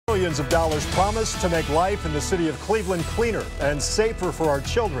millions of dollars promised to make life in the city of Cleveland cleaner and safer for our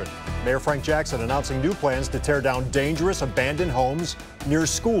children. Mayor Frank Jackson announcing new plans to tear down dangerous abandoned homes near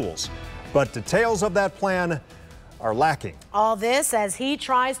schools. But details of that plan are lacking. All this as he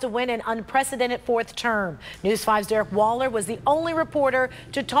tries to win an unprecedented fourth term. News 5's Derek Waller was the only reporter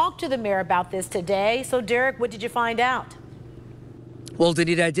to talk to the mayor about this today. So Derek, what did you find out? Well,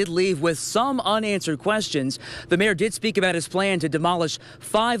 Danita, I did leave with some unanswered questions. The mayor did speak about his plan to demolish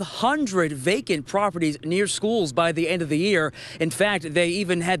 500 vacant properties near schools by the end of the year. In fact, they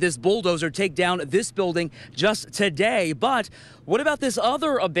even had this bulldozer take down this building just today. But what about this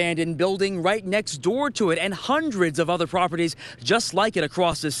other abandoned building right next door to it and hundreds of other properties just like it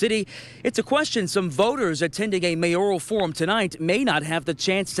across the city? It's a question some voters attending a mayoral forum tonight may not have the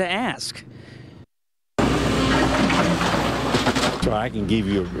chance to ask. So I can give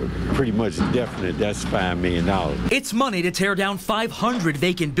you a pretty much definite that's $5 million. It's money to tear down 500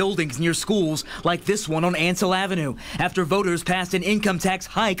 vacant buildings near schools like this one on Ansel Avenue after voters passed an income tax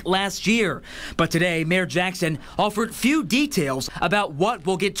hike last year. But today, Mayor Jackson offered few details about what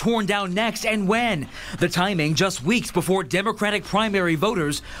will get torn down next and when. The timing just weeks before Democratic primary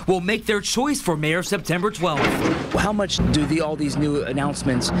voters will make their choice for mayor September 12th. How much do all these new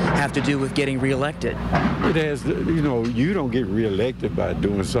announcements have to do with getting reelected? It has, you don't get reelected by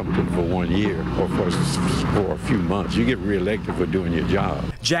doing something for 1 year or for a few months. You get reelected for doing your job.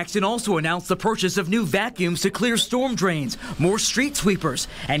 Jackson also announced the purchase of new vacuums to clear storm drains, more street sweepers,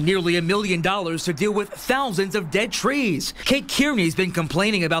 and nearly $1 million to deal with thousands of dead trees. Kate Kearney's been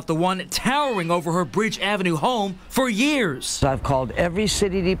complaining about the one towering over her Bridge Avenue home for years. I've called every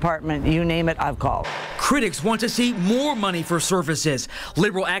city department, you name it, I've called. Critics want to see more money for services.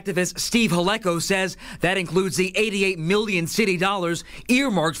 Liberal activist Steve Haleko says that includes the $88 million city dollars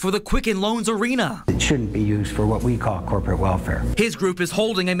earmarked for the Quicken Loans Arena. It shouldn't be used for what we call corporate welfare. His group is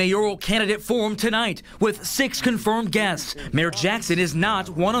holding a mayoral candidate forum tonight with 6 confirmed guests. Mayor Jackson is not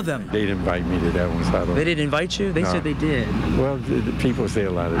one of them. They didn't invite me to that one, so I don't. They didn't invite you? They said they did. Well, people say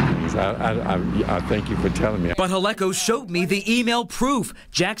a lot of things. I thank you for telling me. But Haleko showed me the email proof.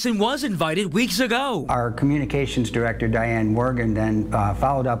 Jackson was invited weeks ago. Our communications director, Diane Morgan, then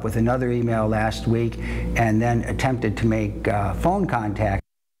followed up with another email last week and then attempted to make phone contact.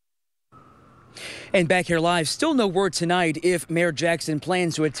 And back here live, still no word tonight if Mayor Jackson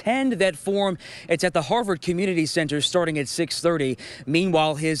plans to attend that forum. It's at the Harvard Community Center starting at 6:30.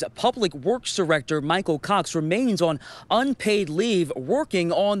 Meanwhile, his public works director, Michael Cox, remains on unpaid leave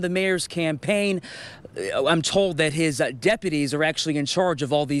working on the mayor's campaign. I'm told that his deputies are actually in charge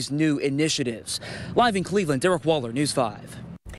of all these new initiatives. Live in Cleveland, Derek Waller, News 5.